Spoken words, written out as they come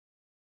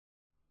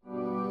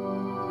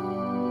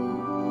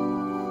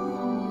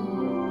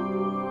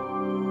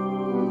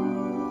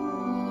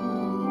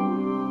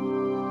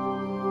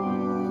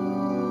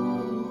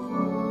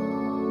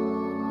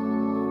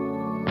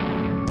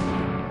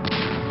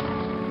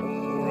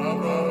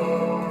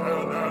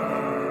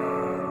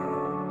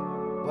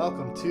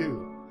welcome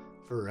to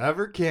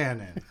Forever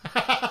Canon,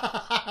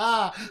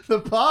 the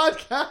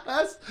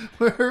podcast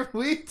where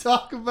we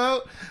talk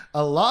about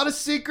a lot of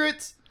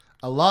secrets,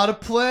 a lot of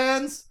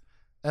plans,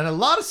 and a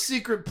lot of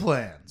secret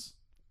plans.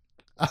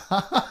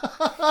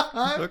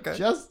 I'm Okay.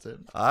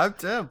 Justin. I'm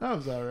Tim. That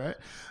was all right.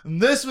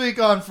 And this week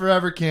on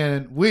Forever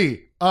Canon,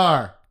 we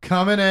are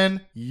coming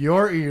in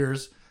your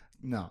ears.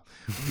 No.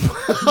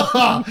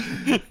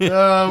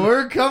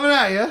 We're coming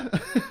at you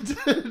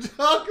to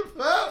talk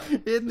about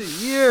In the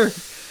year.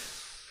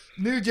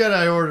 New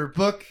Jedi Order,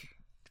 Book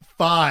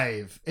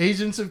 5,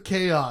 Agents of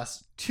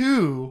Chaos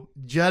 2,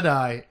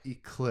 Jedi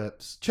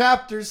Eclipse.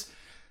 Chapters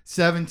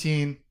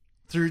 17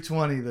 through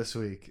 20 this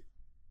week.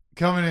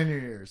 Coming in your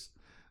ears.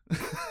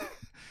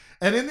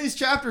 And in these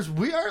chapters,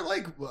 we are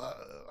like,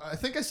 I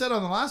think I said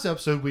on the last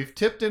episode, we've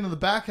tipped into the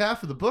back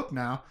half of the book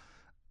now.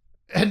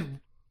 And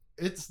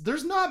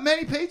there's not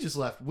many pages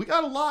left. We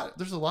got a lot.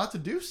 There's a lot to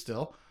do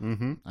still.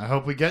 Mm-hmm. I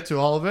hope we get to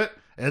all of it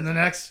in the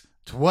next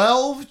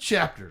 12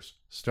 chapters,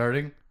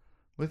 starting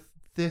with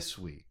this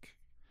week.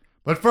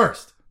 But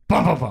first,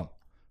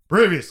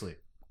 previously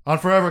on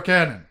Forever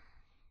Canon,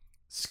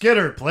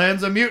 Skitter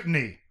plans a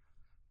mutiny.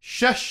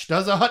 Shesh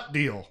does a hut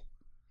deal.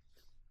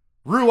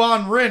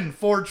 Ruan Rin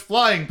forge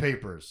flying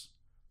papers.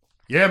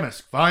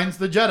 Yamisk finds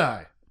the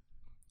Jedi.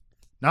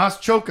 Nas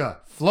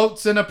Choka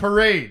floats in a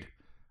parade.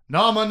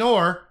 Na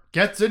Manor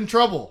gets in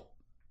trouble.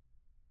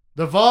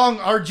 The Vong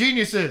are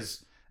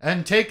geniuses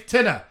and take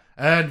Tina,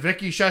 and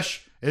Vicky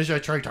Shesh is a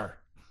traitor.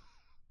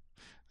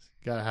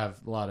 Gotta have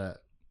a lot of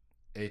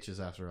H's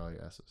after all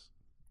your S's.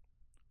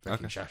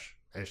 Vicky Shesh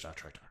is a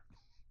traitor.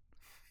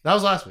 That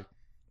was last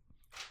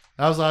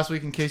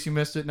week. In case you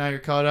missed it, now you're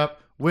caught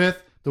up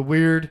with the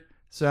weird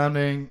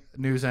sounding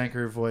news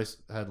anchor voice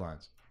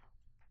headlines.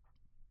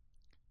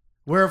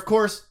 Where, of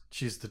course,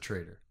 she's the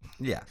traitor.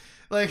 Yeah.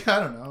 Like, I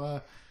don't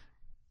know.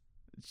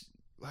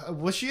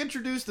 Was she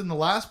introduced in the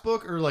last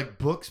book or like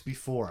books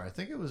before? I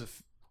think it was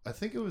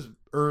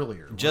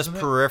earlier. Just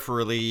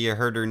peripherally, you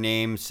heard her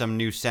name, some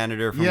new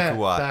senator from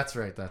Kuwait. That's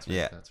right. That's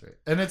right.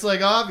 And it's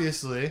like,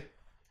 obviously,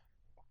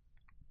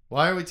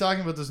 why are we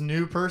talking about this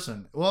new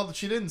person? Well,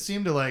 she didn't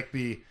seem to like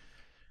be,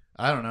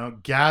 I don't know,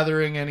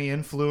 gathering any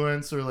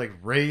influence or like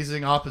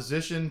raising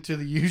opposition to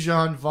the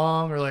Yuuzhan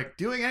Vong or like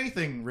doing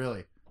anything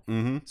really.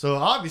 Mm-hmm. So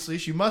obviously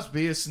she must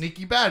be a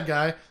sneaky bad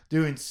guy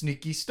doing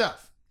sneaky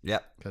stuff.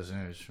 Yep. Because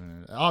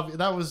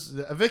that was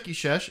Vicky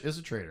Shesh is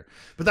a traitor.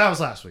 But that was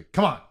last week.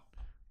 Come on.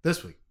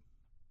 This week,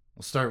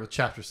 we'll start with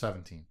chapter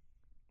 17.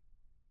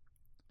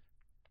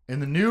 In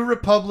the New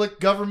Republic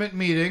government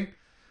meeting,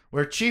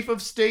 where Chief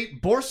of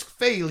State Borsk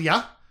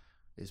Failya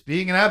is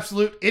being an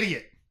absolute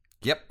idiot.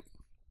 Yep.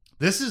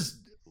 This is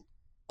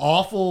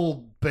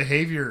awful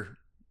behavior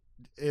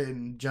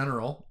in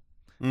general.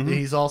 Mm-hmm.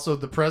 He's also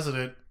the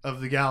president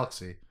of the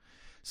galaxy.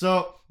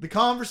 So the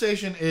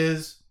conversation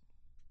is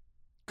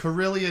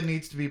Corellia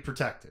needs to be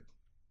protected.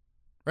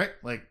 Right?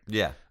 Like,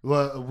 yeah.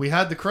 Well, we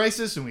had the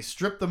crisis and we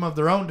stripped them of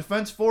their own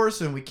defense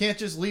force and we can't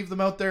just leave them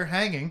out there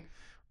hanging.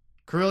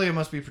 Corellia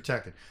must be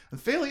protected. And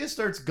Failya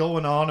starts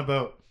going on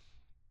about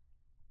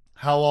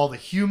how all the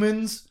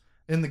humans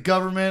in the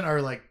government are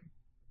like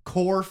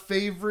core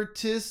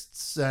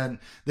favoritists and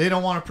they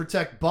don't want to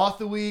protect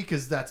Bothui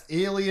because that's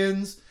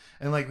aliens.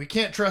 And like, we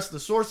can't trust the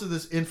source of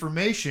this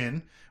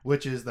information,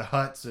 which is the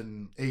Hutts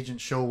and Agent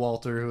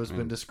Showalter, who has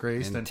been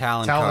disgraced, and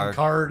Talon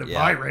Card and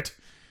Pirate.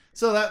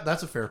 So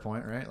that's a fair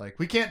point, right? Like,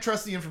 we can't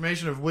trust the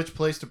information of which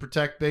place to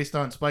protect based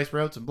on spice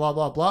routes and blah,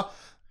 blah, blah.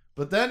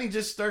 But then he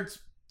just starts,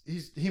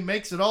 he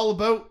makes it all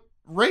about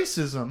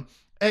racism.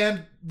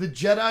 And the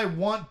Jedi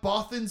want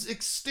Bothans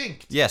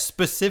extinct. Yeah,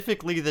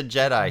 specifically the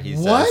Jedi, he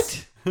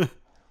says. What?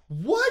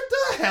 What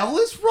the hell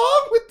is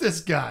wrong with this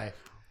guy?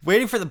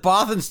 Waiting for the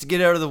Bothans to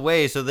get out of the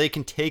way so they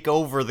can take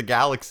over the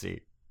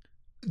galaxy.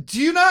 Do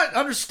you not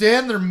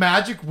understand they're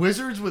magic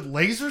wizards with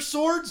laser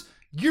swords?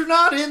 You're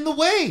not in the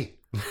way.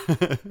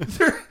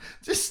 They're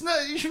just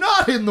not, you're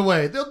not in the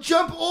way. They'll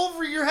jump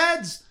over your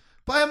heads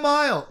by a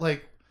mile.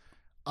 Like,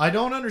 I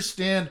don't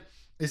understand.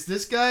 Is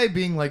this guy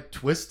being like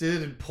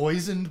twisted and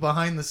poisoned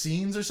behind the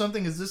scenes or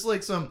something? Is this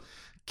like some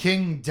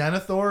King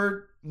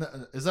Denethor?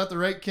 Is that the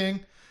right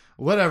king?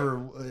 Whatever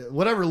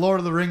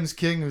Lord of the Rings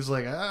king who's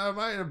like, I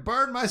might have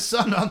burned my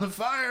son on the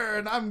fire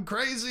and I'm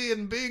crazy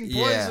and being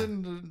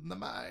poisoned in the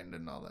mind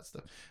and all that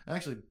stuff.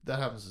 Actually, that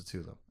happens to two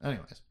of them.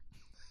 Anyways.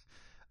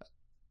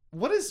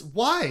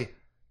 Why?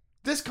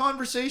 This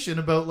conversation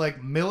about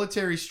like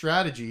military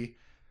strategy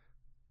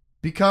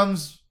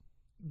becomes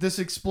this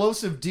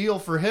explosive deal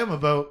for him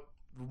about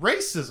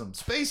racism,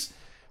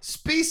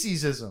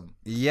 speciesism.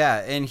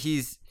 Yeah, and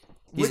he's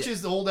which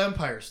is the old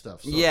Empire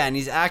stuff. So. Yeah, and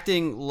he's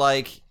acting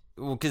like,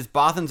 because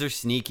Bothans are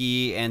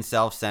sneaky and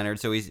self-centered,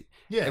 so he's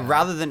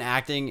rather than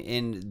acting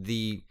in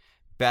the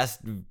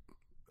best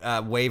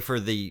way for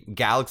the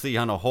galaxy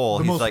on a whole,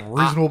 the he's most like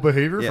reasonable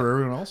behavior for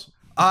everyone else.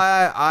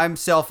 I'm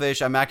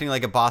selfish. I'm acting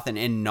like a Bothan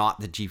and not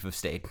the chief of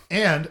state.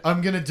 And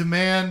I'm going to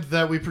demand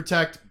that we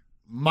protect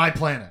my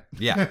planet.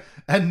 Yeah.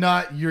 And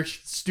not your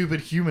stupid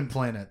human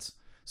planets.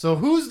 So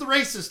who's the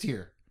racist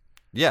here?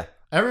 Yeah.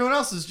 Everyone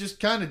else is just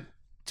kind of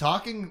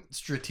talking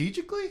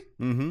strategically.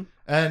 Mm-hmm.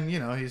 And,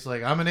 he's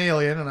like, I'm an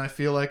alien and I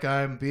feel like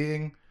I'm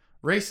being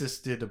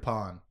racisted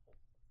upon.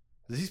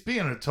 He's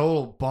being a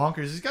total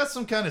bonkers. He's got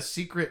some kind of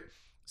secret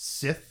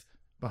Sith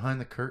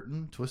behind the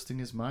curtain twisting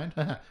his mind.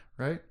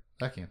 Right?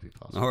 That can't be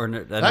possible. Or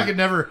that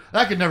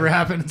could never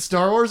happen in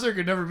Star Wars. There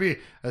could never be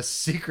a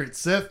secret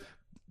Sith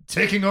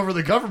taking over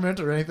the government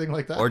or anything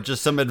like that. Or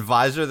just some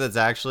advisor that's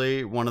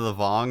actually one of the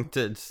Vong.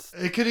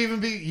 It could even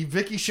be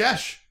Vicky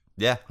Shesh.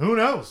 Yeah. Who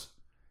knows?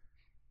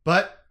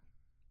 But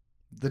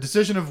the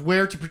decision of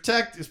where to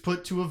protect is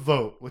put to a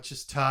vote, which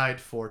is tied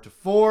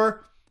 4-4,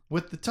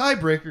 with the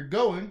tiebreaker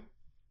going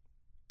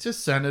to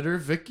Senator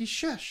Vicky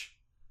Shesh,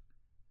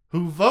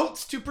 who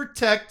votes to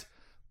protect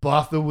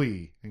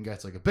Bothawui and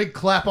gets like a big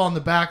clap on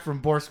the back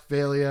from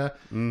Borskvalia.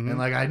 Mm-hmm. And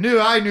like, I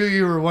knew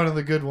you were one of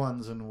the good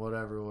ones and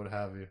whatever, what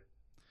have you.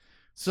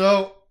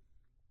 So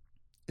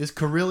is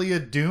Corellia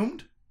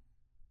doomed?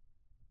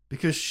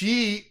 Because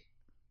she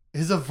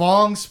is a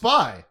Vong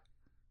spy.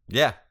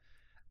 Yeah.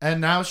 And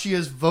now she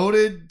has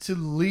voted to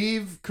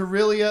leave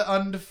Corellia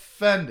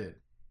undefended.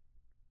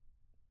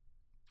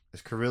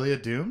 Is Corellia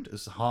doomed?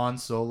 Is Han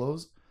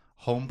Solo's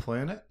home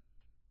planet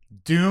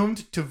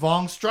doomed to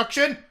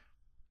Vongstruction?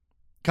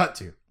 Cut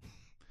to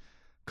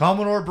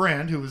Commodore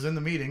Brand, who was in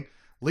the meeting,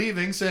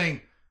 leaving,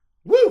 saying,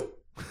 "Woo!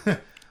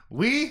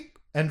 We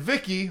and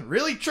Vicky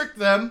really tricked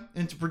them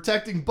into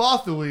protecting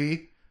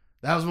Bothawui.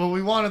 That was what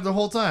we wanted the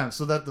whole time,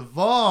 so that the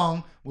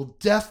Vong will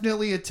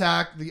definitely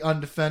attack the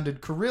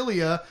undefended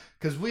Corellia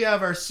because we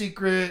have our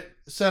secret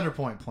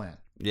Centerpoint plan.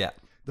 Yeah.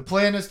 The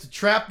plan is to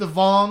trap the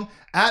Vong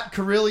at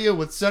Corellia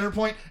with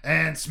Centerpoint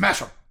and smash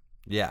them.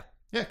 Yeah.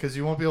 Yeah, because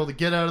you won't be able to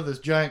get out of this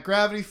giant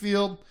gravity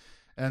field,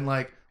 and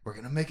like, we're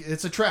going to make it,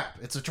 it's a trap.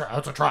 It's a trap.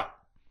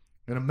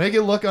 We're going to make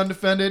it look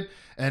undefended.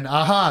 And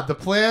the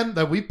plan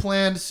that we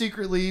planned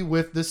secretly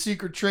with the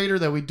secret traitor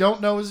that we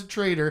don't know is a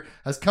traitor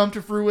has come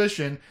to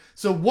fruition.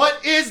 So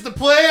what is the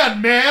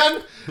plan,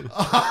 man?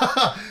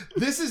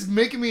 This is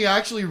making me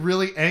actually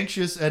really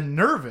anxious and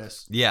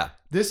nervous. Yeah.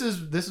 This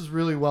is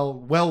really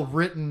well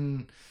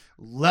written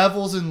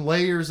levels and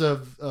layers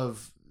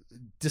of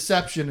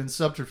deception and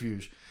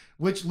subterfuge,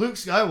 which Luke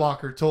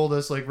Skywalker told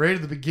us like right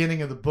at the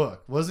beginning of the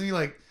book. Wasn't he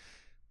like,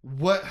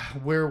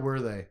 where were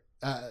they?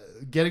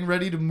 Getting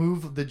ready to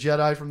move the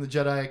Jedi from the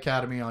Jedi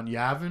Academy on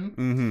Yavin.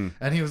 Mm-hmm.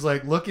 And he was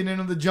like looking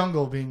into the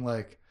jungle being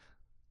like,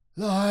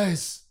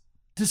 lies,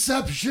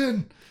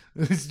 deception.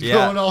 He's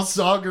going all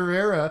Saw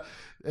Gerrera.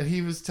 And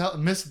he was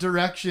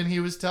misdirection. He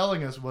was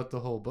telling us what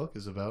the whole book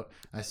is about.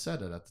 I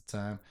said it at the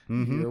time.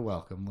 Mm-hmm. You're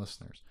welcome,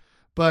 listeners.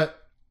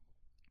 But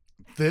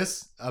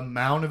this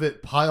amount of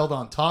it piled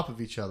on top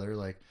of each other,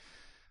 like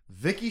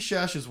Vicky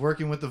Shesh is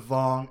working with the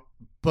Vong,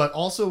 but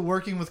also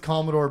working with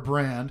Commodore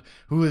Brand,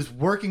 who is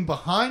working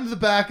behind the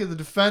back of the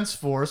Defense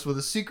Force with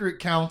a secret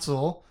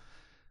council.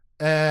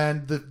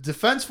 And the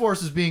Defense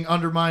Force is being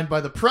undermined by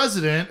the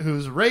president,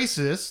 who's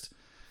racist.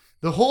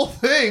 The whole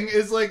thing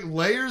is like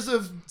layers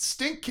of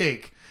stink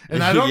cake.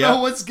 And I don't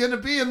know what's going to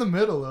be in the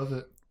middle of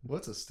it.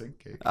 What's a stink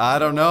cake? I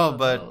don't know,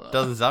 but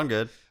doesn't sound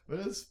good. What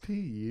is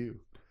PU?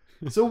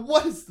 So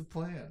what is the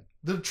plan?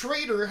 The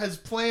traitor has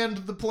planned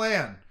the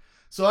plan.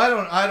 So I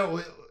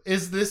don't.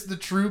 Is this the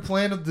true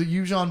plan of the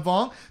Yuuzhan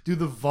Vong? Do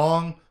the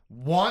Vong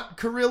want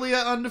Corellia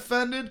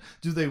undefended?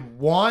 Do they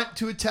want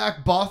to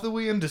attack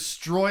Bothawui and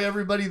destroy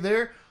everybody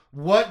there?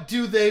 What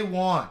do they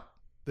want?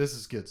 This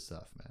is good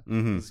stuff,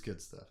 man. Mm-hmm. This is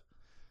good stuff.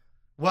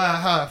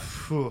 Wow.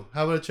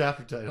 How about a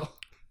chapter title?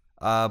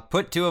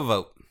 Put to a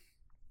vote.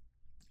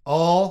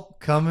 All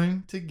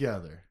coming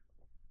together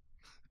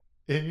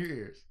in your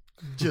ears.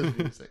 Just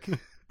music.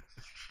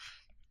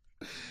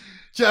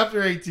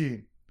 Chapter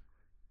 18.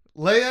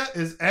 Leia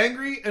is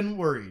angry and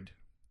worried.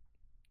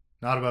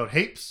 Not about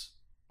Hapes,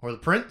 or the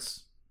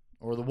prince,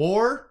 or the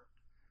war,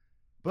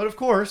 but of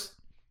course,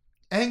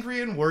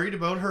 angry and worried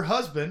about her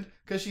husband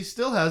because she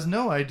still has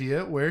no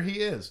idea where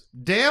he is.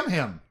 Damn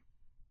him,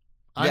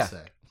 I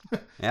say.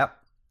 Yep.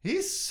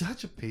 He's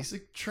such a piece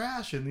of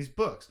trash in these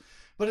books.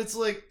 But it's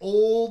like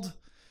old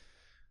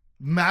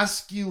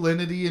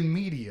masculinity in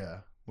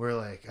media where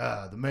like,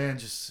 the man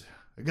just,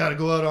 I got to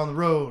go out on the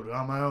road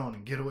on my own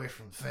and get away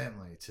from the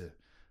family to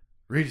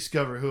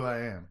rediscover who I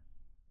am.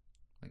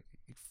 Like,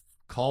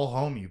 call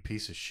home, you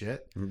piece of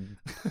shit.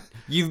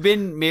 You've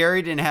been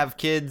married and have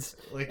kids,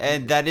 like,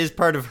 and that is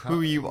part of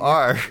who you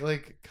are.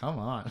 Like, come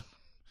on.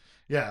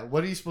 Yeah,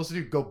 what are you supposed to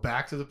do? Go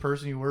back to the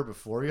person you were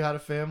before you had a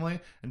family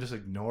and just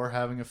ignore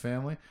having a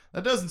family?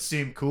 That doesn't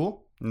seem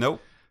cool.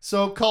 Nope.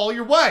 So call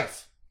your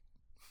wife.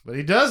 But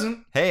he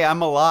doesn't. Hey,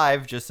 I'm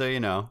alive, just so you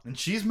know. And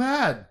she's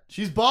mad.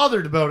 She's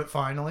bothered about it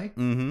finally.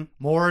 Mm-hmm.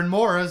 More and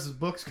more as the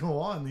books go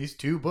on, these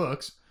two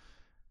books.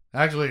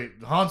 Actually,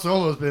 Han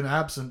Solo's been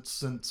absent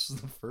since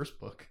the first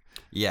book.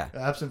 Yeah.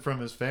 Absent from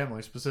his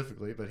family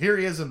specifically. But here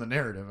he is in the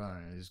narrative.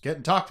 He's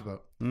getting talked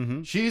about.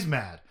 Mm-hmm. She's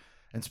mad.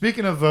 And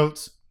speaking of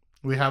votes,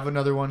 we have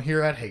another one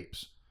here at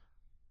Hapes.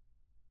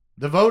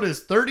 The vote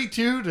is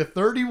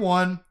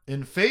 32-31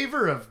 in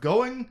favor of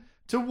going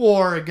to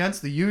war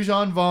against the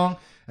Yuuzhan Vong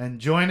and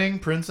joining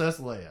Princess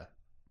Leia.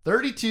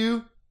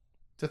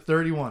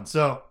 32-31.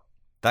 So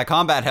that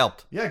combat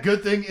helped. yeah,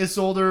 good thing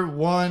Isolde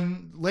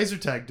won laser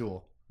tag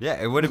duel.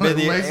 Yeah, it would have been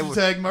the laser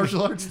tag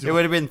martial arts duel. It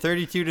would have been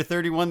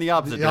 32-31, the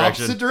opposite the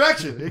direction. Opposite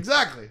direction,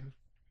 exactly.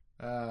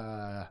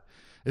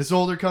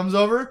 Isolde comes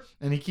over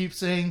and he keeps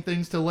saying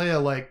things to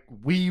Leia like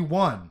 "we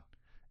won"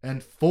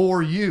 and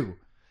 "for you,"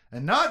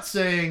 and not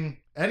saying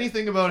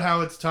anything about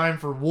how it's time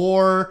for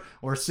war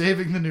or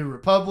saving the New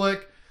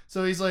Republic.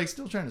 So he's like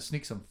still trying to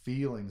sneak some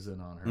feelings in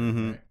on her.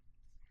 Mm-hmm. Right?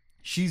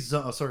 She's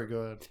sorry,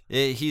 go ahead.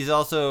 He's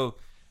also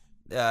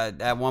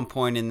at one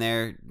point in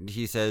there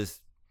he says,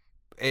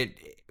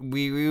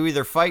 we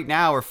either fight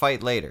now or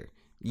fight later.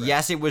 Right.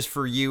 Yes, it was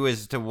for you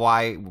as to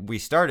why we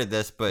started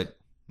this, but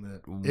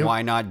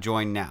why not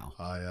join now?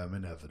 I am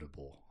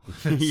inevitable.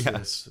 Yeah.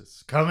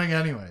 It's coming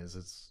anyways.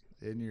 It's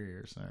in your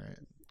ears. All right.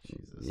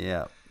 Jesus.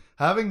 Yeah.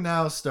 Having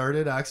now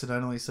started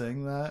accidentally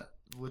saying that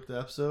with the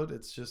episode,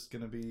 it's just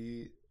going to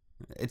be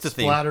it's a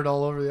splattered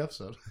all over the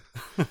episode.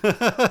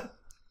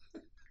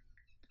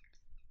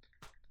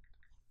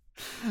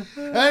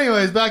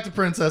 Anyways, back to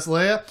Princess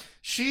Leia.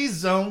 She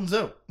zones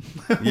out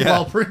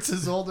while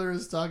Princess Isolde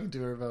is talking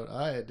to her about,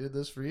 I did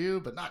this for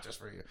you, but not just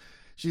for you.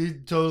 She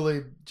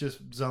totally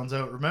just zones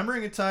out,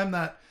 remembering a time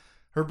that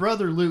her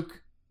brother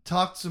Luke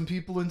talked some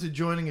people into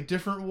joining a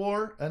different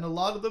war, and a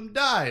lot of them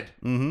died.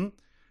 Mm-hmm.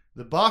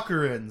 The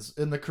Bakurans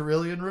in the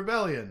Carillion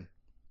Rebellion.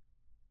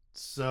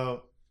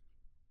 So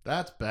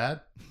that's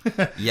bad.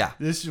 Yeah.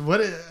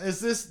 What is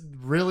this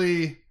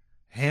really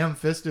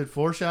ham-fisted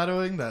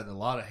foreshadowing that a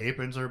lot of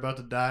Hapens are about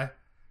to die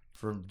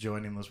from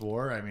joining this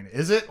war? I mean,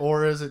 is it,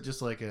 or is it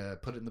just like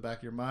put it in the back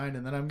of your mind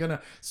and then I'm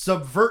gonna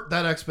subvert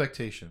that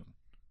expectation?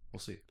 We'll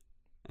see.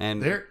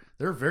 And they're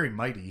very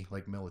mighty,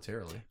 like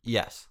militarily.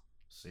 Yes.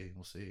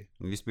 We'll see.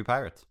 We used to be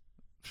pirates,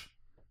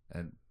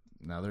 and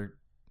now they're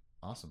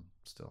awesome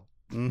still.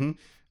 Mm-hmm.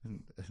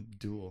 And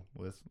duel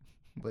with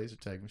laser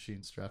tag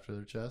machines strapped to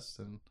their chests,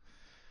 and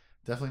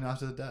definitely not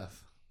to the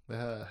death. They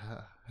had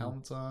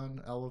helmets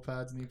on, elbow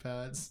pads, knee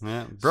pads.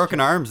 Yeah, broken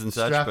arms and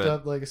such. Strapped but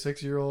up like a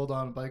 6-year-old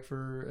on a bike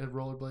and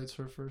rollerblades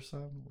for the first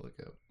time. Look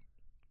out.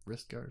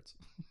 Wrist guards.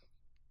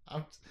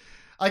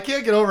 I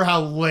can't get over how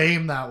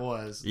lame that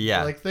was.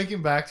 Yeah. Like,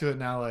 thinking back to it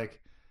now,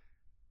 like,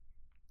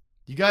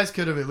 you guys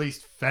could have at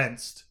least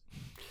fenced.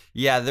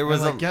 Yeah, there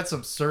was get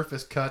some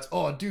surface cuts.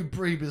 Oh, dude,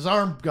 his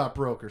arm got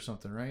broke or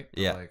something, right?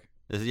 Yeah.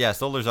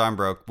 Solder's arm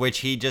broke, which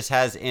he just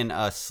has in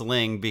a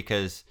sling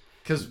because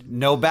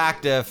no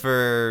Bacta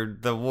for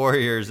the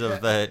warriors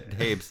of the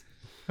Habes.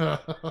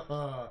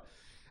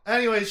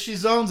 Anyways, she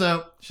zones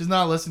out. She's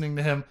not listening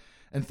to him.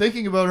 And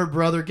thinking about her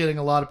brother getting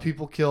a lot of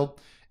people killed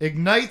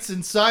ignites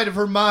inside of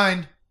her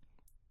mind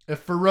a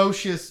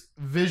ferocious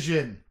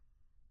vision.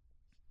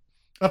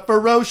 A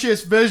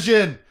ferocious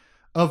vision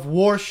of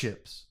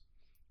warships.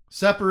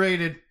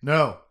 Speared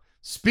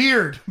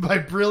by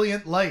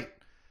brilliant light.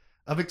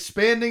 Of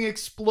expanding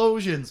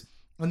explosions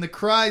and the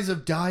cries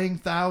of dying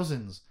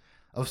thousands.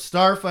 Of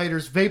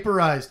starfighters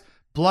vaporized,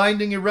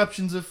 blinding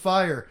eruptions of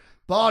fire,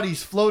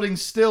 bodies floating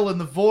still in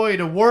the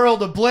void, a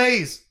world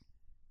ablaze.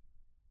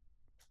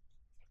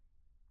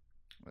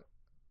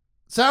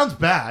 Sounds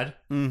bad,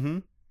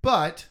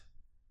 but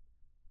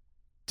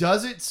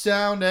does it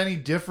sound any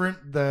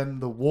different than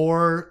the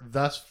war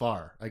thus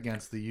far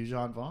against the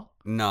Yuuzhan Vong?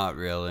 Not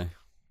really.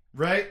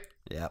 Right?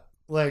 Yep.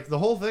 Like, the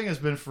whole thing has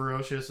been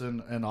ferocious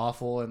and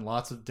awful, and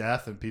lots of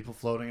death and people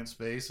floating in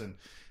space and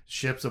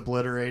ships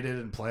obliterated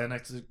and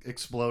planets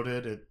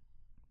exploded.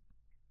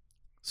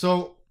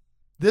 So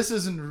this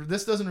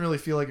doesn't really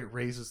feel like it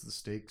raises the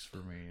stakes for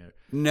me.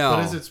 No.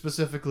 But is it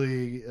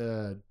specifically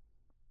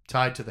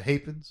tied to the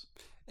Hapens?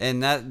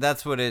 And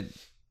that's what it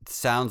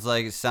sounds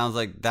like. It sounds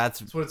like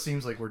that's what it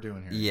seems like we're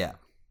doing here. Yeah.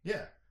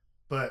 Yeah.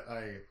 But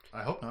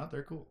I hope not.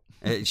 They're cool.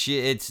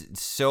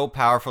 It's so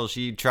powerful.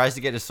 She tries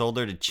to get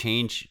Isolde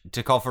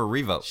to call for a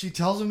revote. She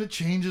tells him to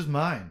change his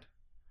mind.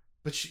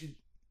 But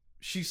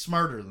she's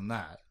smarter than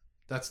that.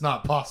 That's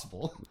not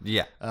possible.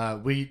 Yeah.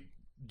 We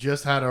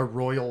just had a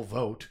royal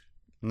vote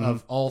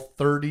of all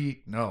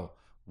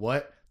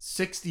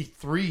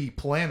 63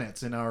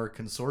 planets in our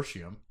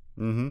consortium.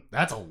 Mm-hmm.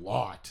 That's a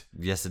lot.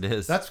 Yes, it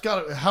is.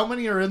 How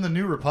many are in the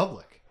New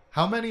Republic?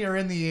 How many are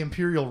in the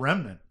Imperial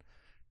Remnant?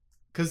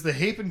 Because the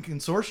Hapen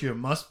Consortium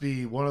must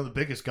be one of the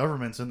biggest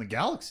governments in the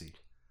galaxy.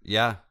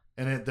 Yeah.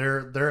 And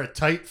they're a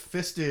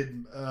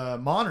tight-fisted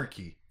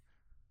monarchy.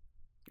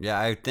 Yeah,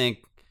 I think.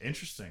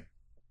 Interesting.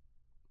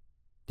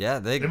 Yeah,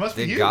 they must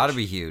be huge. Gotta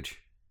be huge.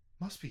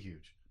 Must be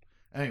huge.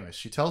 Anyways,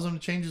 she tells him to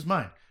change his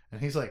mind.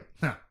 And he's like,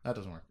 no, that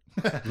doesn't work.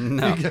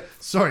 No.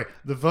 Sorry,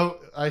 the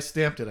vote, I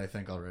stamped it, I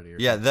think, already.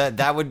 Yeah,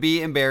 that would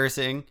be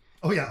embarrassing.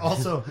 Oh, yeah,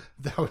 also,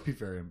 that would be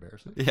very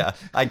embarrassing. Yeah,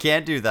 I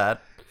can't do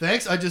that.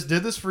 Thanks, I just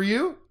did this for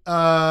you.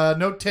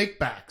 No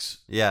take-backs.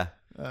 Yeah.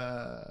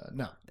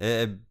 No.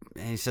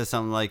 He says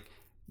something like,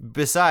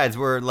 besides,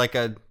 we're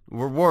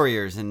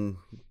warriors and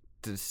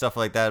stuff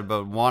like that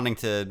about wanting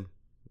to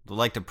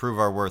prove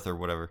our worth or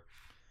whatever.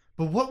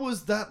 But what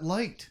was that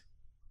light?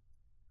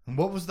 And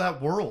what was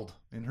that world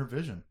in her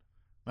vision?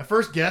 My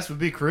first guess would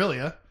be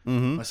Corellia.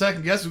 Mm-hmm. My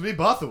second guess would be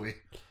Bothui.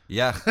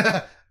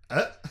 Yeah.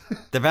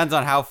 Depends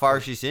on how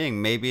far she's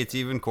seeing. Maybe it's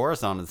even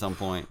Coruscant at some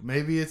point.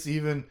 Maybe it's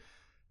even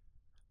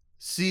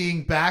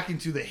seeing back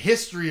into the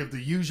history of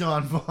the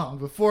Yuuzhan Vong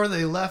before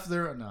they left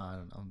their... No, I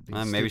don't know. I'm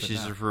being Maybe stupid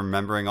she's now. just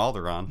remembering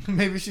Alderaan.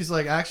 Maybe she's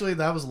like, actually,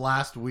 that was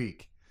last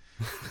week.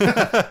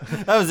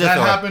 That was it. That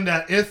happened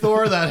at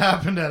Ithor. That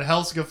happened at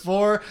Helska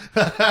 4.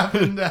 That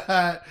happened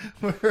at...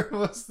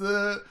 What's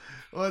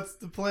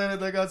the planet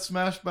that got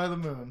smashed by the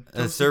moon?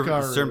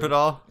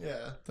 Serpidal?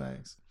 Yeah,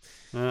 thanks.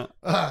 Yeah.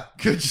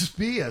 Could just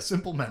be a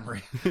simple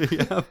memory.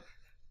 Yeah.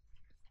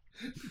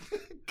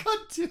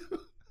 Cut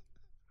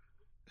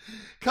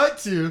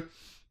to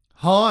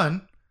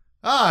Han.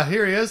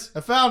 Here he is.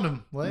 I found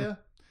him, Leia.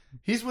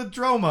 He's with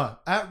Droma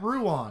at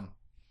Ruon.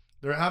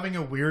 They're having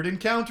a weird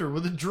encounter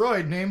with a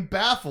droid named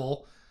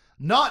Baffle,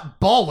 not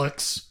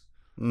Bollocks,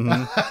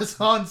 as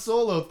Han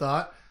Solo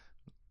thought.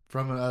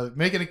 From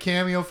making a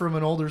cameo from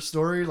an older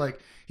story, like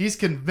he's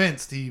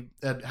convinced he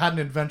had an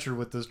adventure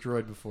with this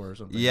droid before or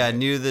something. Yeah,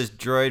 knew this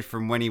droid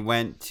from when he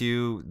went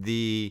to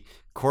the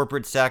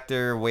corporate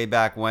sector way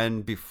back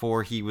when,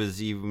 before he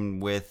was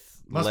even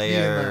with Must Leia. be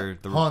in Or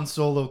the Han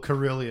Solo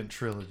Corellian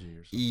trilogy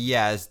or something.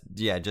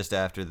 yeah, just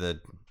after the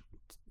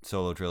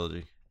Solo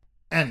trilogy.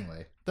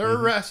 Anyway, they're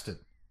arrested.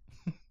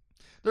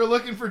 They're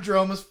looking for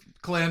Droma's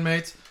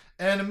clanmates,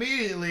 and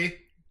immediately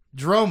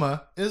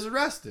Droma is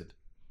arrested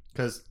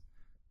because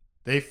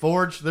they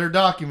forged their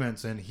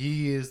documents, and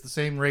he is the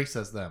same race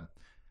as them.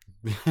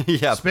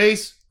 Yeah,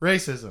 Space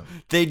racism.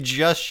 they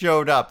just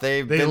showed up.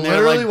 They've They been there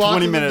literally like walked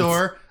 20 in minutes. the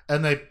door,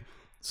 and they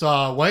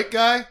saw a white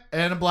guy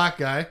and a black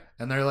guy,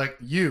 and they're like,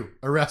 "You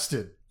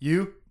arrested.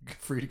 You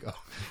free to go."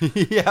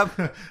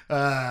 Yep.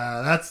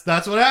 That's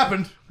what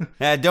happened.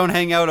 Don't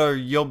hang out or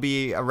you'll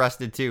be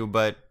arrested too,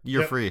 but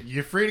you're Yep, free.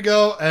 You're free to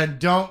go, and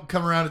don't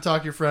come around to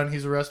talk to your friend.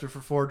 He's arrested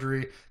for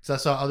forgery because I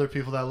saw other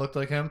people that looked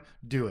like him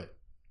do it.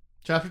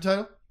 Chapter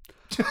title?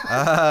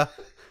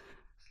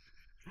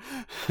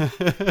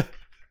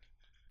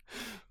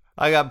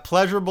 I got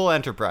Pleasurable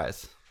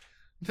Enterprise.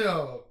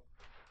 No.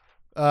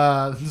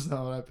 This is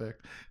not what I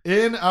picked.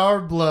 In Our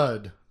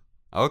Blood.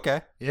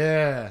 Okay.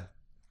 Yeah.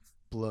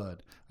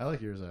 Blood. I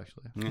like yours,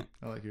 actually. Yeah.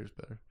 I like yours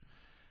better.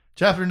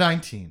 Chapter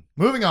 19.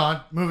 Moving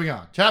on.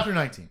 Chapter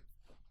 19.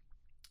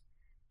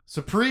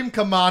 Supreme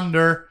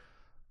Commander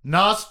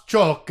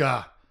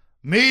Naschoka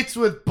meets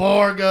with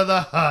Borga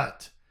the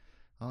Hutt.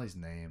 All these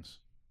names.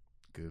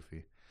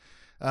 Goofy.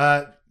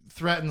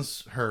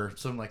 Threatens her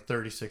some like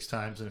 36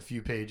 times in a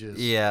few pages.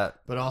 Yeah.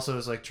 But also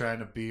is like trying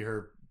to be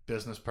her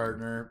business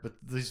partner. But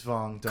these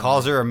Vong don't.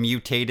 Calls her a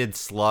mutated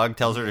slug,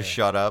 tells her to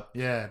shut up.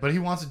 Yeah, but he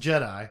wants a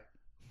Jedi.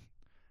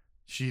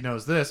 She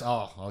knows this.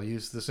 Oh, I'll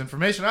use this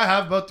information I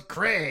have about the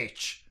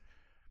Krayt.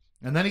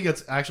 And then he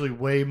gets actually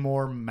way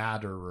more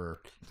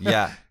madderer.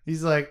 Yeah.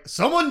 He's like,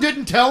 someone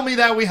didn't tell me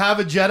that we have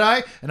a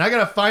Jedi, and I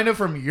gotta find it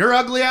from your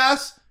ugly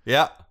ass?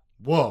 Yeah.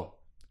 Whoa.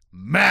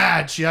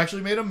 Mad. She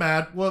actually made him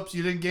mad. Whoops,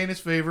 you didn't gain his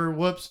favor.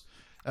 Whoops.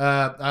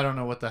 I don't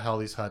know what the hell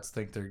these Hutts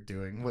think they're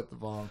doing with the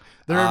Vong.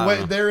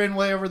 They're in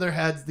way over their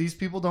heads. These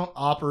people don't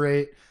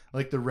operate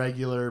like the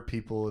regular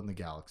people in the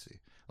galaxy.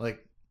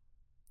 Like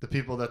the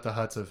people that the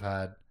Hutts have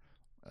had,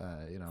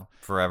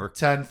 Forever.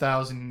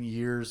 10,000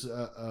 years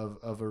of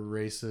a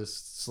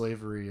racist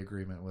slavery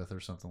agreement with, or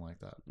something like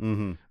that.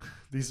 Mm-hmm.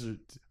 These are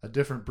a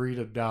different breed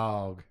of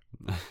dog.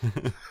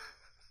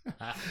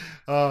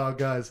 Oh,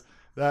 guys,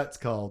 that's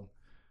called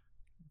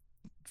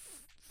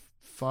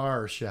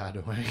far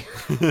shadowing.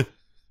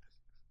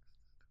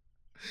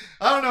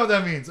 I don't know what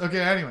that means. Okay,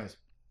 anyways.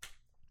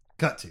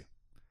 Cut to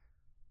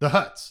the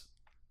Hutts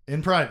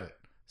in private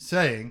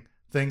saying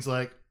things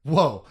like,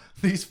 whoa,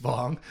 these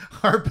Vong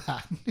are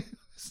bad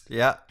news.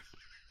 Yeah.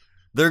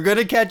 They're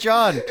gonna catch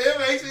on. It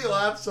makes me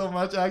laugh so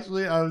much,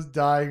 actually. I was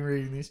dying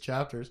reading these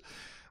chapters.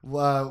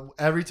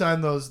 Every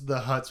time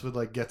the Hutts would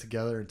like get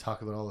together and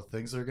talk about all the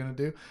things they're gonna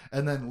do,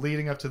 and then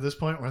leading up to this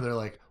point where they're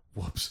like,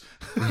 whoops.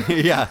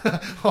 Yeah.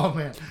 Oh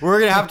man. We're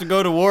gonna have to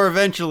go to war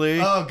eventually.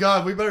 Oh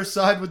god, we better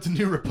side with the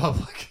New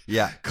Republic.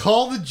 Yeah.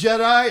 Call the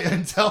Jedi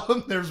and tell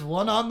them there's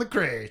one on the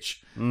Krayt.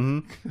 Mm-hmm.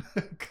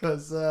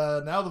 Because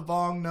now the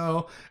Vong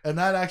know, and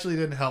that actually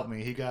didn't help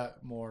me. He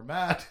got more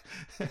mad,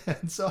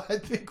 and so I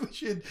think we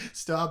should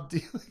stop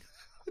dealing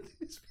with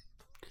these people.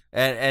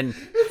 And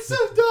It's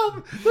so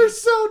dumb. They're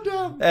so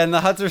dumb. and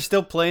the Hutts are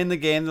still playing the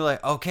game. They're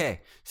like,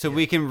 okay, so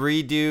we can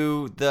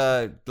redo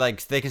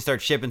they can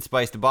start shipping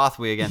spice to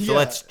Bothwy again. So Yeah.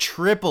 let's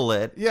triple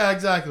it. Yeah,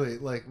 exactly.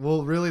 Like,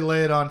 we'll really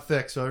lay it on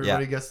thick so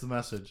everybody gets the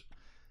message.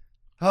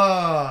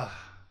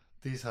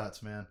 These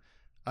Hutts, man.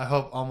 I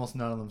hope almost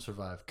none of them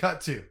survive. Cut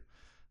to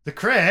the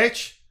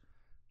Krayt,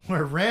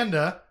 where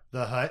Randa,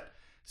 the Hutt,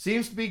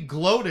 seems to be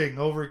gloating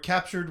over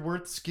captured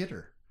Worth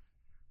Skitter.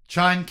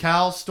 Chine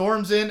Cal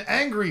storms in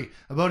angry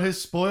about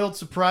his spoiled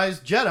surprise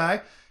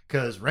Jedi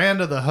because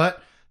Randa the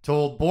Hutt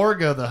told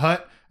Borga the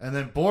Hutt, and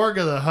then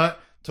Borga the Hutt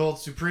told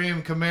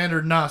Supreme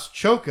Commander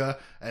Naschoka,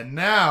 and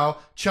now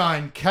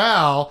Chine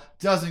Cal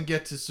doesn't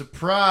get to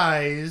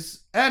surprise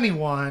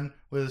anyone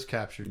with his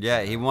captured.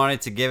 Yeah, he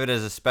wanted to give it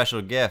as a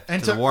special gift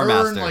and to to the War earn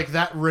Master. like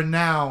that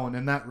renown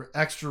and that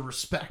extra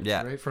respect,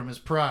 Yeah. right, from his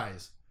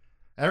prize.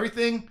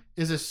 Everything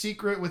is a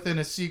secret within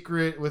a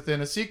secret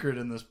within a secret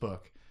in this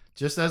book.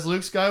 Just as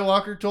Luke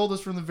Skywalker told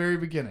us from the very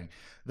beginning.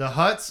 The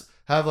Hutts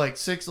have like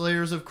 6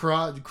 layers of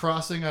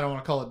crossing. I don't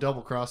want to call it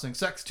double crossing.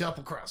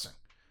 Sextuple crossing.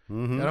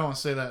 Mhm. I don't want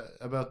to say that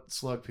about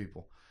slug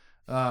people.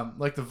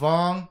 Like the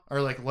Vong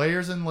are like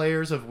layers and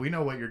layers of we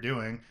know what you're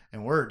doing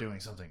and we're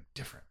doing something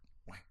different.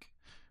 Wink.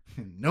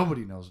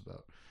 Nobody knows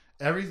about.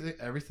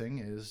 Everything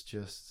is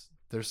just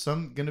there's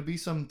gonna be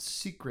some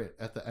secret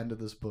at the end of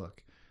this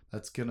book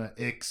that's gonna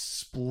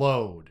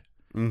explode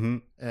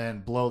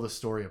and blow the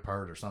story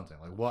apart or something.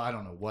 Like, well, I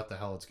don't know what the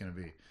hell it's gonna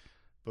be.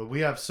 But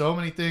we have so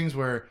many things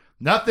where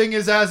nothing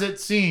is as it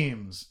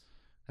seems.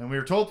 And we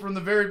were told from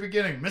the very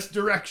beginning,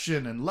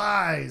 misdirection and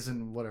lies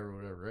and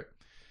whatever, right?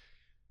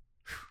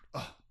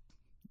 Oh,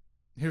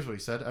 here's what he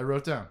said. I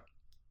wrote down.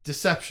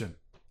 Deception.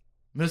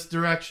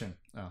 Misdirection.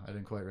 Oh, I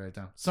didn't quite write it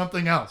down.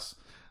 Something else.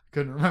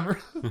 Couldn't remember.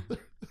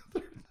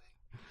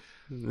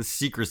 The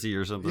secrecy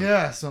or something.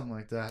 Yeah, something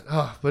like that.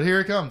 Oh, but here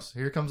it comes.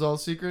 Here comes all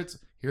the secrets.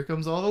 Here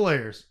comes all the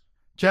layers.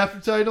 Chapter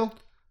title.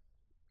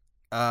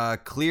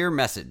 Clear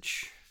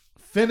message.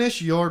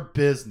 Finish your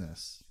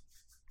business.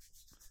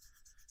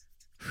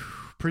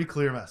 Pretty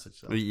clear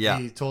message, though. Yeah.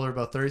 He told her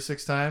about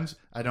 36 times,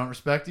 I don't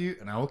respect you,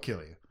 and I will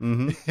kill you.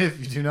 Mm-hmm. If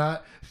you do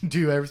not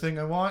do everything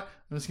I want,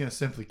 I'm just going to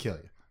simply kill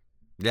you.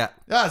 Yeah.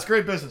 Yeah, it's a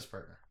great business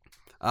partner.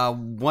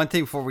 One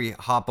thing before we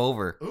hop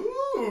over.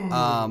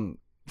 Ooh.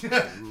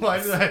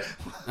 Why did I...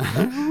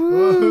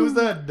 Who's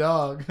that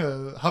dog?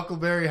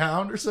 Huckleberry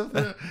Hound or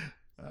something?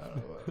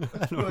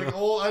 I don't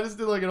know. I just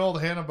did like an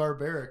old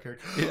Hanna-Barbera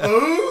character. Yeah.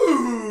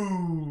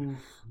 Ooh.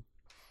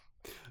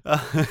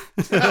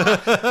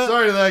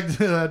 Sorry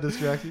that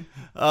distracted.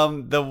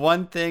 The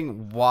one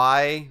thing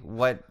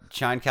what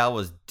Sean Cal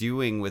was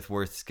doing with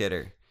Worth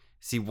Skitter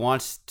is he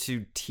wants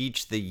to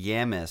teach the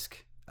Yamisk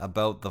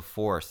about the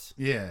Force.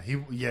 Yeah,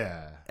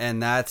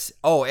 And that's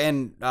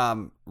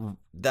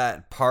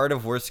that part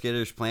of Worth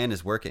Skitter's plan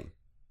is working.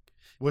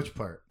 Which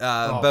part?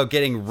 About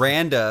getting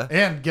Randa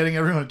and getting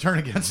everyone to turn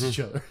against each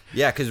other.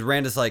 Yeah, because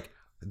Randa's like,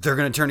 they're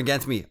gonna turn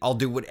against me. I'll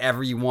do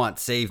whatever you want.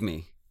 Save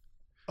me.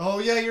 Oh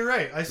yeah, you're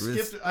right. I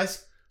skipped.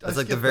 That's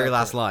like the very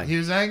last line. He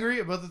was angry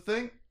about the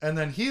thing, and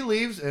then he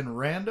leaves, and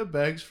Randa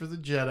begs for the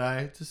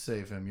Jedi to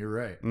save him. You're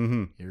right.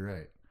 Mm-hmm. You're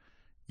right.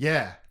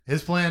 Yeah,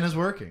 his plan is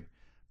working,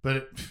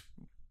 but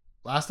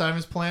last time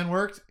his plan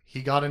worked,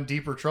 he got in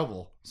deeper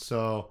trouble.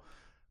 So,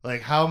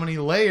 like, how many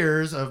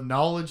layers of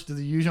knowledge do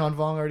the Yuuzhan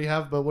Vong already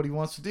have about what he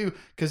wants to do?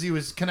 Because he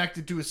was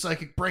connected to a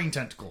psychic brain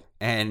tentacle.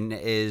 And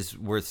is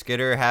Worth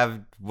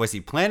Skitter was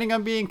he planning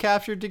on being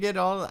captured to get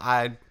all?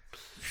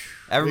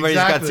 Everybody's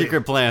got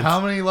secret plans. How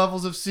many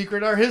levels of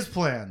secret are his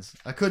plans?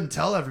 I couldn't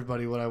tell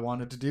everybody what I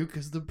wanted to do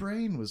because the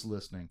brain was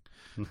listening.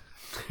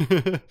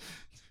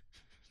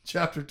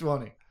 Chapter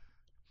 20.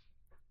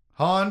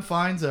 Han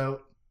finds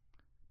out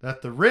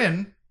that the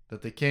Rin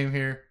that they came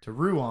here to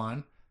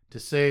Ruan to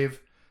save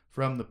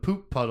from the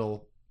poop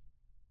puddle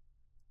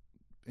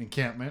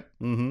encampment,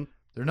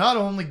 they're not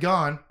only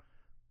gone,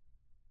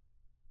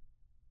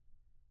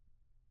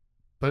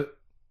 but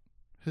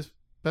his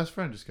best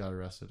friend just got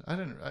arrested. I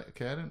didn't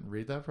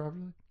read that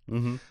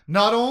properly.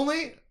 Not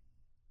only,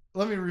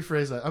 let me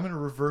rephrase that. I'm going to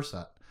reverse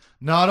that.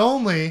 Not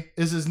only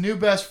is his new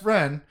best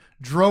friend,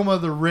 Droma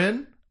the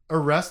Rin,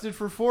 arrested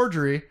for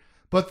forgery,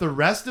 but the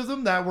rest of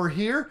them that were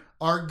here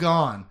are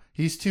gone.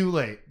 He's too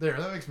late. There,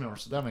 that makes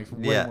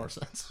way more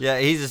sense. Yeah,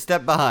 he's a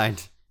step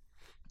behind.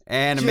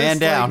 And a man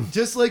down.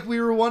 Just like we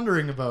were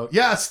wondering about.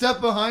 Yeah, a step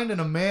behind and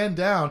a man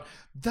down.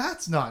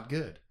 That's not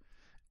good.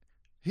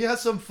 He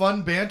has some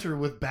fun banter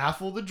with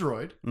Baffle the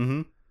droid,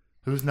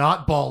 who's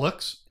not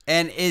bollocks.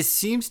 And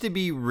seems to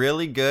be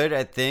really good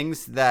at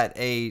things that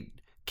a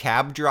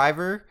cab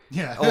driver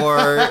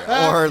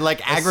or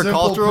like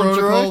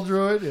agricultural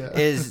droid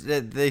is.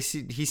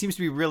 He seems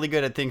to be really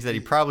good at things that he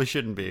probably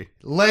shouldn't be.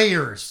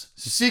 Layers.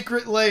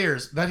 Secret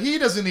layers that he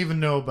doesn't even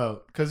know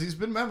about because he's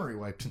been memory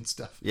wiped and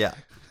stuff. Yeah.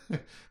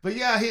 But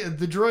yeah,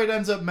 the droid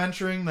ends up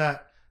mentoring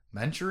that.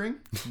 Mentoring?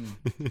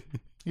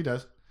 He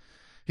does.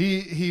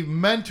 He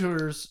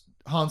mentors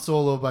Han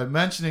Solo by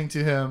mentioning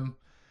to him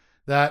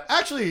that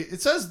actually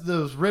it says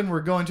those Rin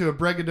were going to a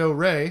Bregado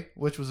Ray,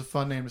 which was a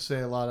fun name to say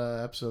a lot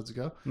of episodes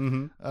ago.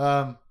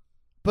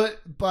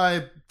 But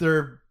by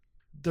their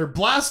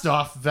blast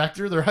off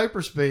vector, their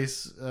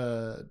hyperspace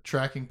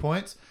tracking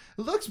points,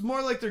 it looks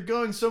more like they're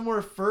going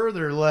somewhere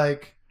further,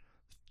 like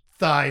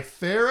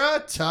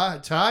Thyphera,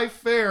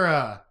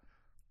 Thyphera,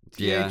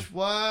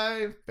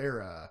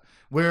 Thya,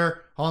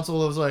 where Han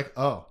Solo was like,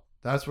 oh,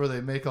 that's where they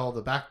make all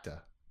the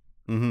Bacta.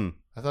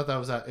 I thought that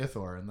was at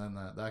Ithor, and then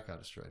that got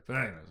destroyed. But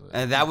anyways.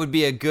 And that would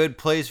be a good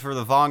place for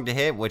the Vong to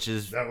hit, which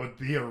is... That would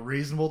be a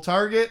reasonable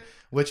target,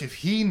 which if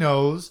he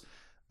knows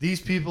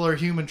these people are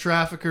human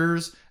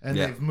traffickers, and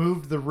they've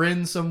moved the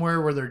Rin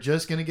somewhere where they're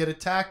just going to get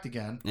attacked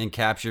again. And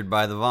captured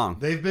by the Vong.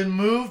 They've been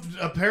moved,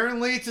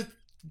 apparently, to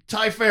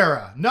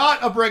Typhera, not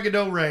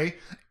Abregado Ray,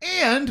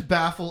 and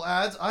Baffle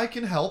adds, I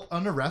can help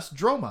unarrest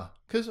Droma.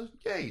 Because,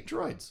 yay,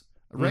 droids.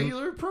 A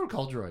regular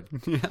protocol droid.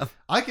 Yeah.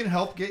 I can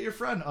help get your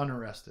friend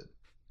unarrested.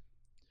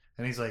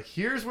 And he's like,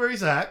 here's where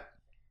he's at.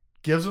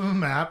 Gives him a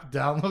map,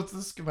 downloads the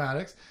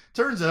schematics.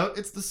 Turns out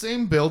it's the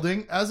same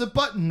building as a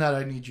button that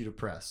I need you to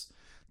press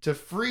to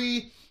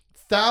free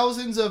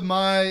thousands of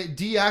my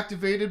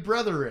deactivated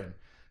brethren.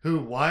 Who,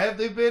 why have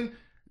they been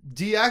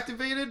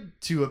deactivated?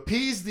 To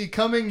appease the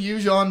coming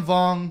Yuuzhan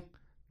Vong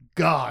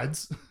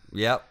gods.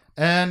 Yep.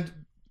 And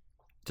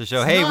To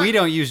show, hey, we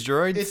don't use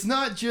droids. it's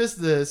not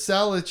just the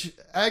Salich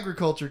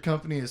Agriculture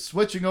Company is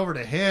switching over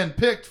to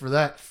hand-picked for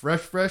that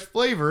fresh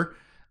flavor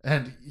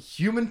and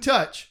human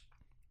touch.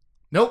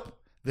 Nope.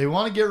 They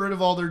want to get rid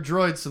of all their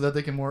droids so that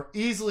they can more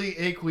easily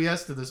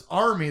acquiesce to this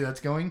army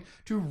that's going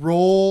to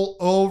roll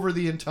over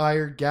the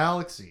entire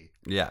galaxy.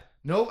 Yeah.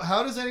 No,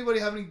 how does anybody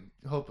have any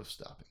hope of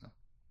stopping them?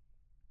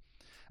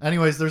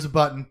 Anyways, there's a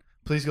button.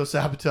 Please go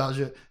sabotage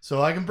it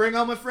so I can bring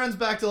all my friends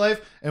back to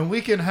life and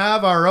we can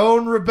have our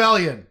own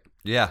rebellion.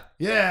 Yeah.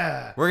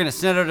 Yeah. We're going to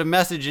send out a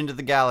message into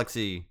the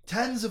galaxy.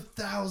 Tens of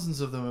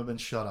thousands of them have been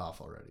shut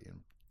off already in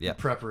Yep.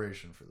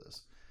 preparation for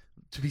this.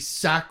 To be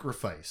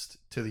sacrificed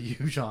to the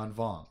Yuuzhan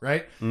Vong,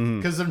 right? Mhm.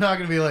 Because they're not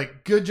going to be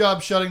like, good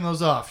job shutting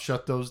those off.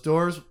 Shut those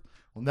doors.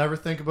 We'll never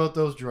think about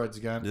those droids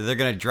again. They're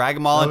going to drag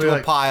them all They'll be into a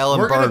like, pile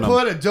and we're burn gonna them.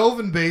 put a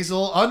Dovin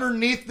basil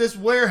underneath this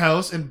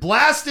warehouse and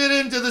blast it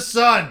into the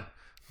sun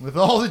with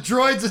all the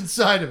droids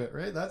inside of it,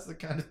 right? That's the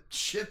kind of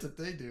shit that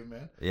they do,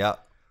 man. Yeah.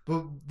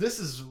 But this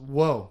is,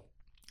 whoa.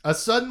 A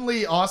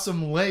suddenly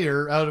awesome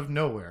layer out of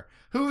nowhere.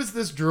 Who is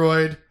this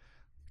droid?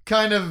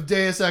 Kind of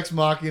Deus Ex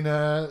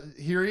Machina.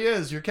 Here he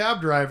is. Your cab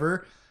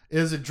driver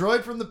is a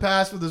droid from the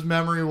past with his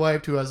memory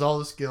wiped who has all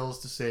the skills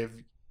to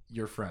save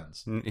your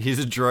friends. He's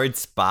a droid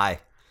spy.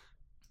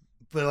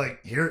 But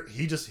like, here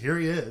he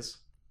is.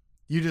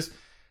 You just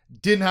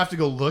didn't have to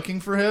go looking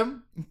for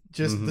him.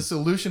 Just the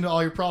solution to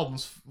all your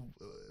problems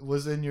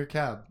was in your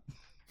cab.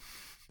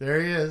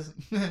 There he is.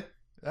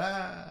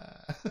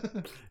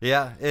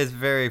 Yeah, it's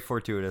very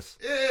fortuitous.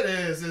 It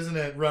is, isn't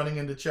it? Running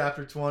into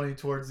chapter 20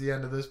 towards the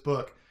end of this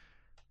book.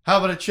 How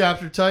about a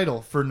chapter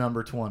title for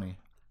number 20?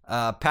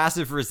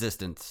 Passive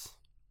resistance.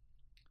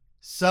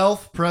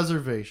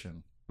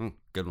 Self-preservation.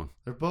 Good one.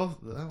 They're both...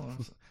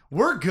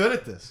 We're good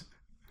at this.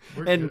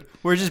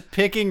 We're just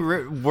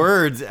picking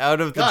words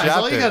out of the Guys, chapter.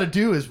 all you got to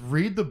do is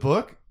read the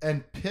book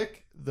and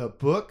pick the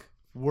book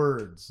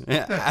words.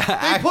 Yeah.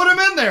 They put them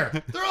in there.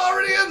 They're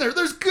already in there.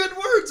 There's good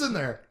words in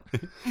there.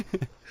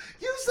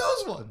 Use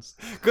those ones.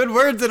 Good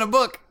words in a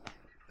book.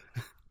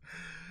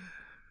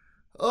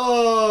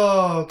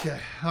 Oh, okay.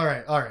 All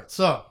right.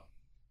 So,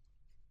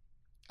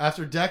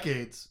 after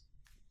decades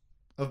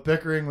of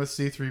bickering with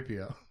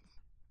C-3PO,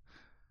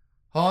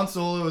 Han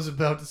Solo is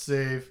about to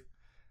save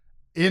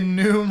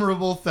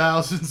innumerable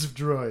thousands of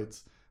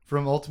droids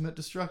from ultimate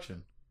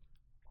destruction.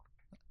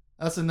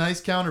 That's a nice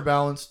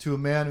counterbalance to a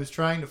man who's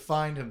trying to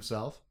find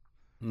himself.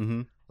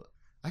 Mm-hmm.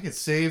 I could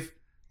save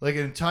like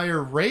an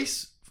entire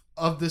race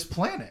of this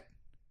planet.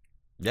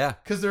 Yeah.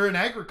 Because they're an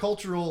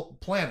agricultural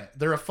planet.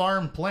 They're a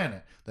farm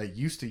planet that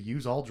used to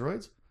use all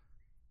droids.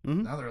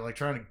 Mm-hmm. Now they're like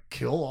trying to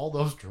kill all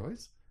those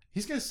droids.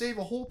 He's going to save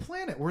a whole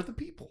planet worth of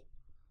people.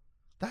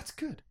 That's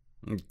good.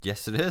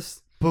 Yes, it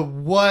is. But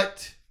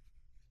what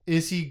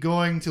is he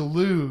going to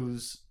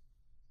lose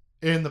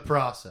in the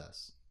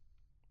process?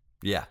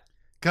 Yeah.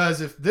 Because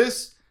if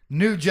this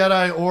new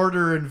Jedi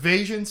Order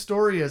invasion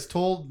story has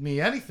told me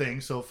anything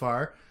so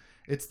far,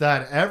 it's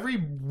that every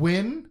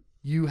win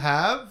you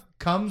have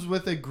comes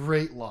with a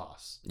great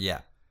loss.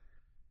 Yeah.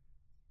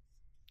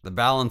 The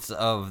balance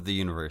of the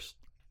universe.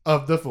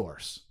 Of the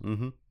Force.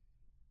 Mm-hmm.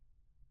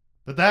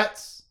 But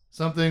that's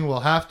something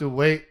we'll have to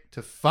wait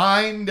to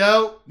find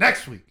out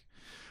next week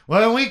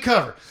when we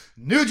cover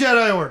New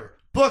Jedi Order,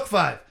 Book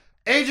 5,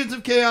 Agents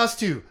of Chaos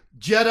 2,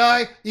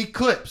 Jedi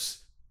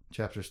Eclipse,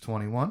 chapters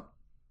 21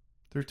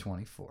 through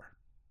 24.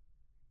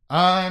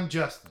 I'm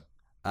Justin.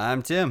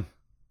 I'm Tim.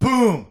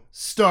 Boom!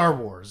 Star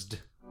Wars'd.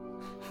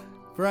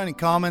 For any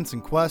comments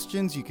and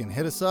questions, you can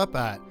hit us up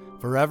at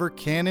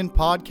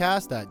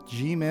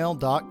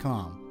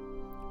forevercanonpodcast@gmail.com.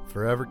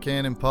 Forever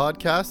Canon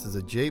Podcast is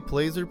a Jay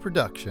Plazer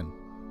production.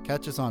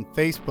 Catch us on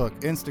Facebook,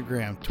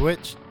 Instagram,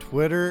 Twitch,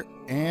 Twitter,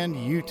 and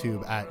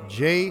YouTube at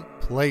Jay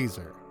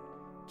Plazer.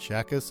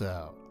 Check us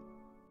out.